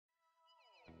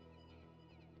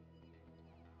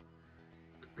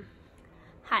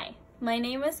Hi, my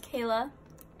name is Kayla,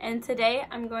 and today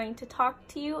I'm going to talk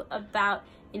to you about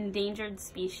endangered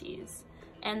species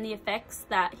and the effects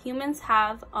that humans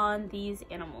have on these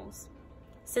animals.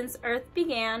 Since Earth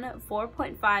began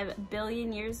 4.5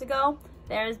 billion years ago,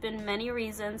 there has been many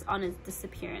reasons on its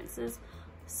disappearances,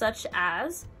 such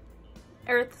as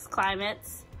Earth's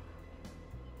climates,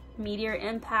 meteor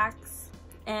impacts,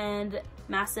 and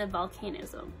massive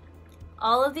volcanism.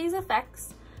 All of these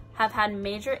effects have had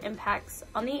major impacts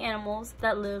on the animals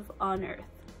that live on Earth.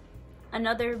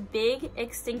 Another big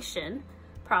extinction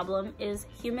problem is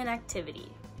human activity,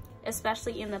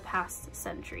 especially in the past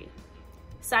century.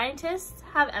 Scientists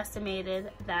have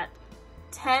estimated that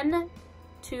 10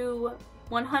 to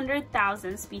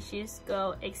 100,000 species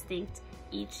go extinct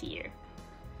each year.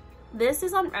 This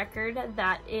is on record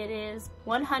that it is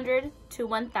 100 to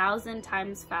 1,000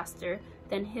 times faster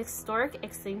than historic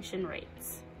extinction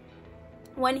rates.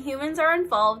 When humans are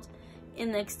involved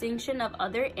in the extinction of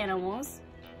other animals,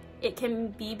 it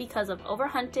can be because of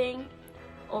overhunting,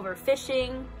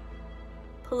 overfishing,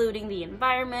 polluting the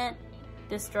environment,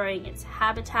 destroying its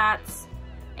habitats,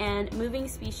 and moving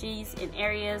species in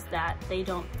areas that they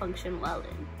don't function well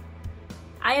in.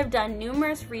 I have done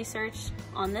numerous research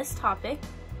on this topic,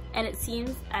 and it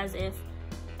seems as if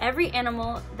every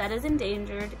animal that is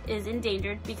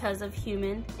endangered because of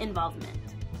human involvement.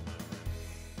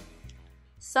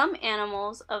 Some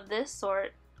animals of this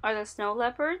sort are the snow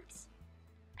leopards,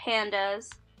 pandas,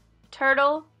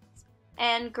 turtles,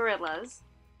 and gorillas.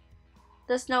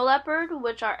 The snow leopard,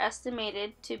 which are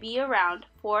estimated to be around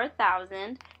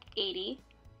 4,080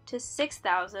 to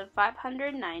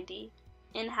 6,590,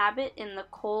 inhabit in the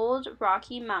cold,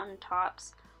 rocky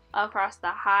mountaintops across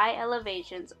the high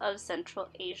elevations of Central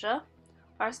Asia,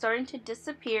 are starting to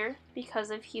disappear because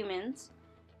of humans,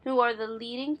 who are the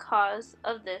leading cause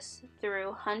of this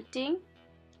through hunting,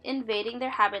 invading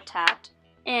their habitat,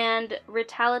 and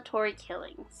retaliatory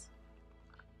killings.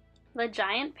 The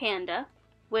giant panda,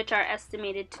 which are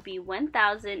estimated to be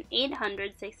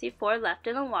 1,864 left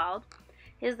in the wild,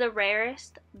 is the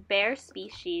rarest bear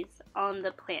species on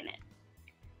the planet.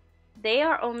 They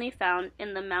are only found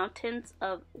in the mountains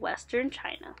of western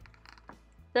China.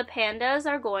 The pandas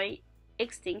are going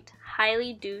extinct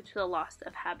highly due to the loss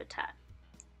of habitat.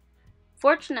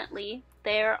 Fortunately,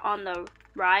 they are on the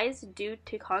rise due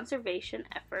to conservation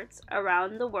efforts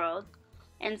around the world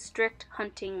and strict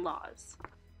hunting laws.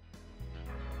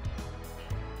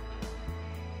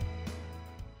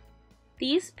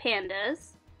 These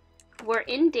pandas were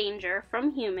in danger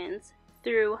from humans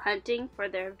through hunting for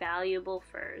their valuable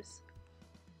furs.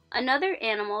 Another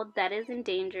animal that is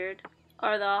endangered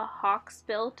are the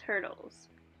hawksbill turtles.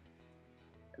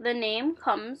 The name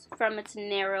comes from its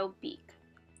narrow beak.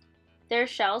 Their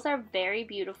shells are very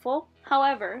beautiful.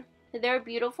 However, their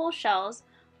beautiful shells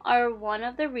are one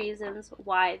of the reasons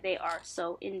why they are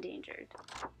so endangered.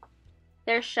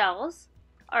 Their shells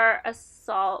are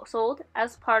sold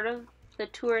as part of the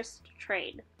tourist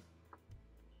trade.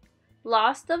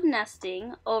 Loss of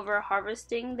nesting over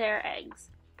harvesting their eggs,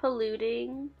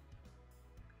 polluting,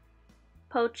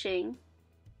 poaching,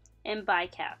 and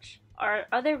bycatch are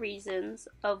other reasons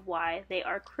of why they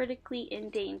are critically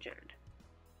endangered.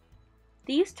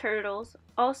 These turtles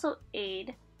also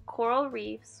aid coral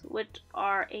reefs, which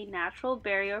are a natural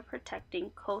barrier protecting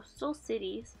coastal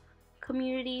cities,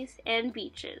 communities, and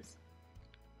beaches.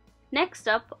 Next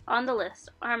up on the list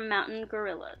are mountain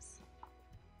gorillas.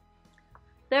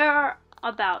 There are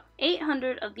about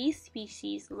 800 of these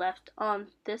species left on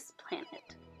this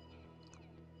planet.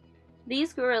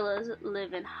 These gorillas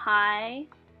live in high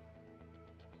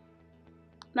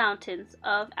mountains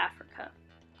of Africa,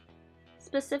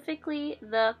 specifically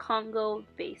the Congo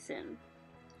Basin.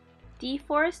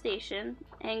 Deforestation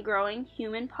and growing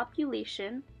human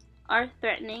population are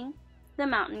threatening the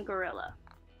mountain gorilla.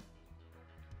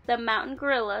 The mountain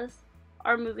gorillas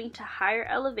are moving to higher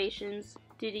elevations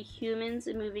due to humans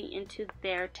moving into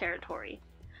their territory,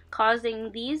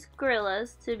 causing these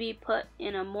gorillas to be put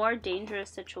in a more dangerous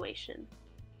situation.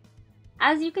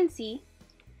 As you can see,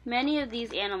 many of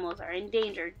these animals are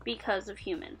endangered because of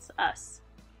humans, us.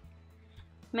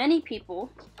 Many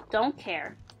people don't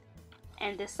care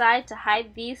and decide to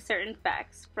hide these certain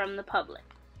facts from the public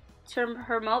to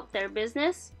promote their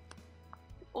business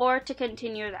or to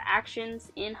continue their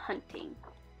actions in hunting.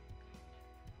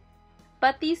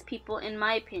 But these people, in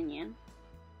my opinion,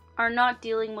 are not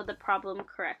dealing with the problem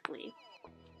correctly.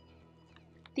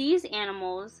 These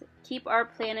animals keep our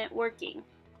planet working.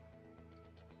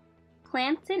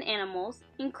 Plants and animals,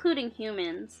 including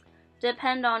humans,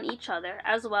 depend on each other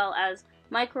as well as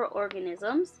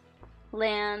microorganisms,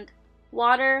 land,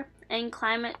 water, and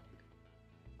climate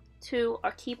to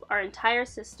keep our entire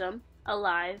system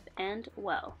alive and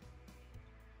well.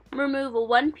 Remove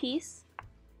one piece,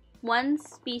 one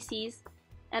species,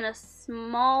 and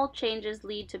small changes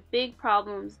lead to big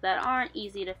problems that aren't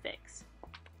easy to fix.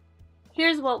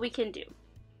 Here's what we can do.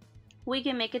 We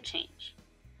can make a change.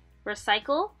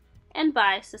 Recycle and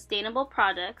buy sustainable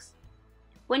products.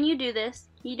 When you do this,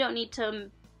 you don't need to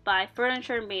buy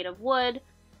furniture made of wood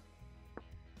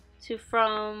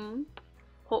from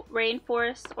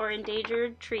rainforests or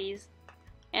endangered trees.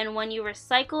 And when you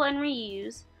recycle and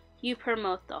reuse, you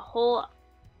promote the whole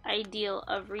ideal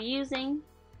of reusing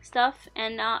stuff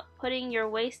and not putting your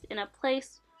waste in a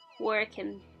place where it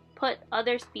can put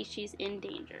other species in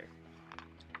danger.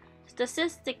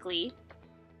 Statistically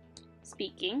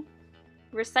speaking,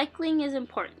 recycling is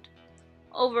important.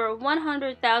 Over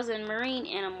 100,000 marine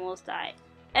animals die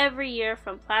every year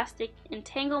from plastic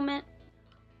entanglement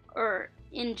or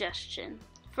ingestion.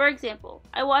 For example,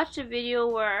 I watched a video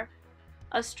where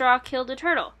a straw killed a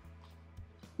turtle.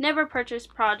 Never purchase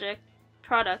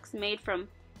products made from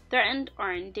threatened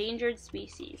or endangered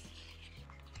species.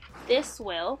 This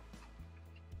will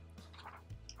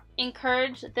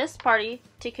encourage this party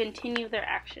to continue their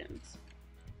actions.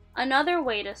 Another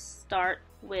way to start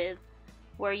with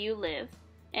where you live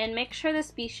and make sure the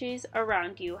species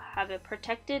around you have a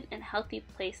protected and healthy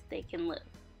place they can live.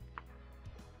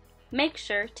 Make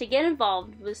sure to get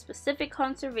involved with specific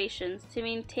conservations to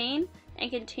maintain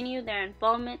and continue their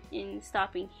involvement in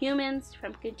stopping humans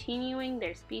from continuing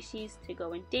their species to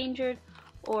go endangered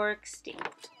or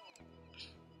extinct.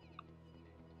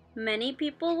 Many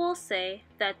people will say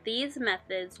that these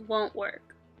methods won't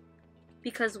work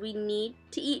because we need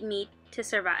to eat meat to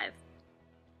survive,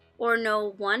 or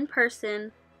no one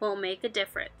person will make a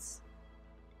difference.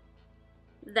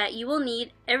 That you will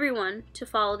need everyone to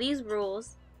follow these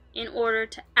rules in order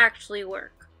to actually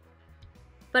work.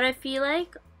 But I feel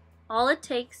like all it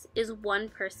takes is one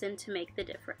person to make the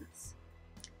difference.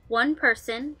 One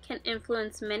person can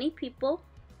influence many people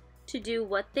to do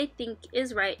what they think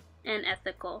is right and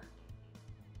ethical.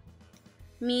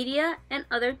 Media and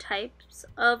other types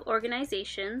of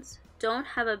organizations don't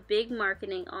have a big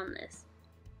marketing on this.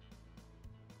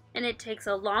 And it takes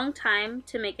a long time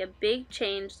to make a big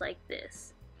change like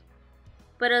this.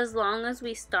 But as long as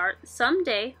we start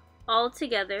someday all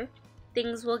together,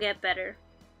 things will get better.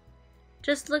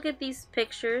 Just look at these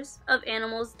pictures of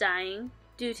animals dying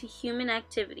due to human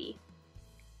activity.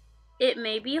 It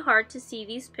may be hard to see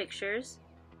these pictures,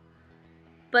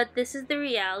 but this is the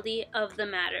reality of the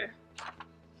matter.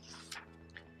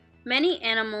 Many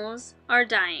animals are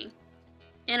dying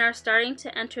and are starting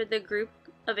to enter the group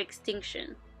of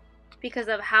extinction because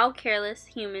of how careless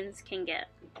humans can get.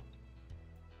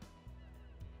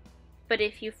 But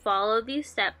if you follow these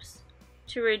steps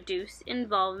to reduce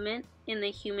involvement in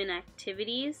the human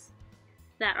activities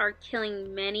that are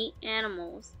killing many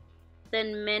animals,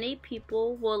 then many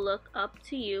people will look up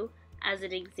to you as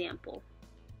an example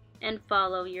and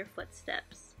follow your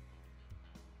footsteps.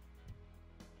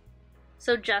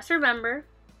 So just remember,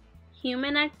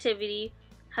 human activity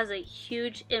has a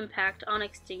huge impact on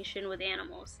extinction with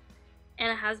animals,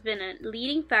 and it has been a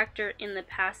leading factor in the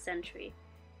past century.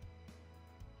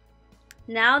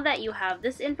 Now that you have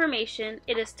this information,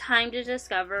 it is time to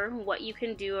discover what you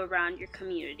can do around your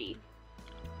community.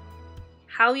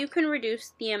 How you can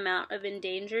reduce the amount of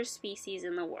endangered species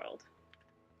in the world.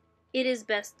 It is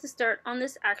best to start on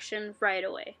this action right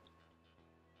away,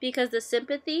 because the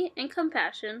sympathy and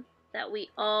compassion that we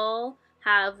all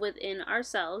have within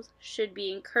ourselves should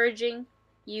be encouraging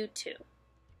you too.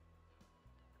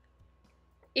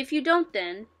 If you don't,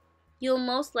 then you'll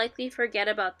most likely forget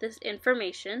about this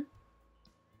information,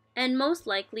 and most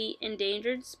likely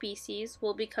endangered species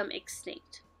will become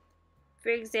extinct. For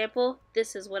example,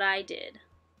 this is what I did.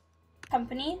 A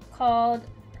company called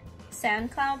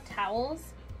Sandcloud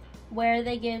Towels, where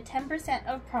they give 10%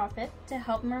 of profit to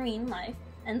help marine life,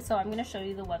 and so I'm going to show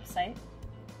you the website.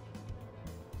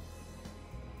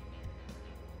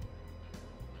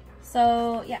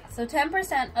 So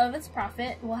 10% of its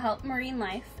profit will help marine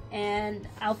life, and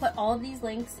I'll put all of these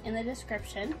links in the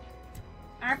description.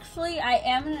 Actually, I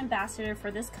am an ambassador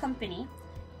for this company,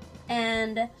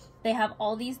 and they have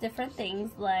all these different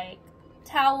things like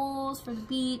towels for the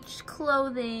beach,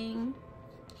 clothing,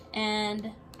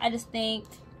 and I just think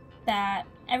that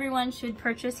everyone should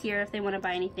purchase here if they want to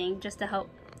buy anything just to help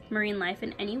marine life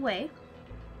in any way.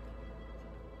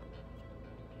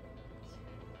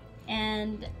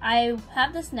 And I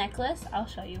have this necklace. I'll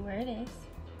show you where it is.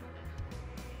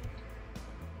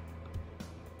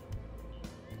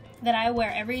 That I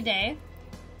wear every day.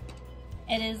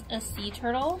 It is a sea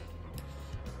turtle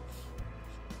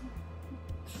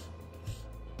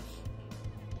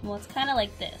Well, it's kind of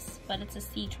like this, but it's a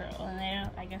sea turtle,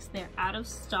 and I guess they're out of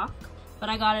stock. But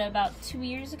I got it about 2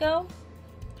 years ago,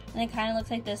 and it kind of looks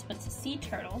like this, but it's a sea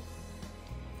turtle.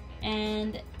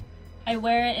 And I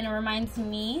wear it, and it reminds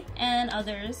me and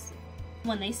others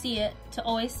when they see it to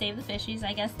always save the fishies.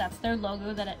 I guess that's their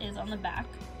logo that it is on the back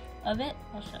of it.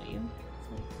 I'll show you.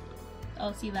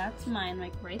 Oh, see, that's mine,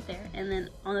 like right there. And then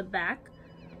on the back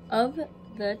of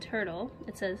the turtle,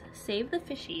 it says save the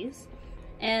fishies.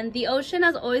 And the ocean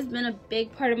has always been a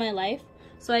big part of my life,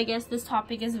 so I guess this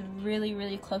topic is really,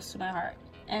 really close to my heart.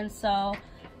 And so,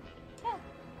 yeah.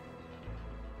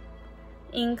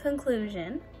 In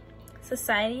conclusion,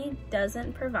 society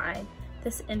doesn't provide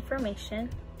this information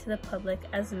to the public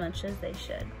as much as they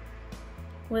should.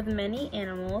 With many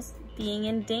animals being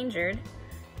endangered,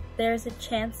 there's a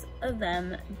chance of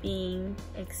them being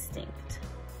extinct,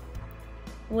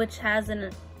 which has a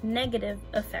negative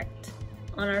effect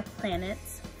on our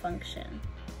planet's function.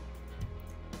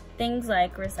 Things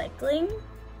like recycling,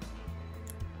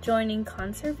 joining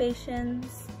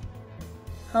conservations,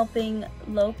 helping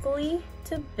locally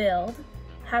to build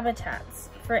habitats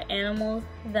for animals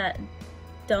that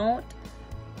don't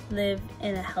live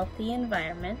in a healthy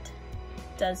environment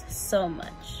does so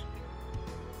much.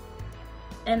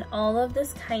 And all of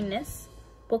this kindness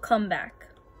will come back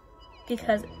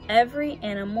because every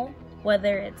animal,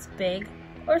 whether it's big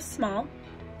or small,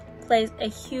 plays a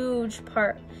huge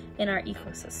part in our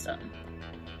ecosystem.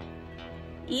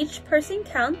 Each person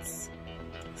counts,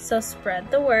 so spread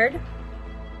the word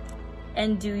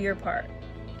and do your part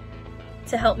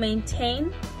to help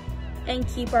maintain and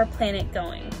keep our planet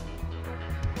going.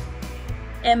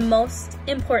 And most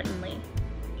importantly,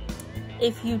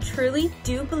 if you truly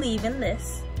do believe in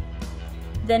this,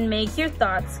 then make your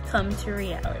thoughts come to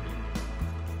reality.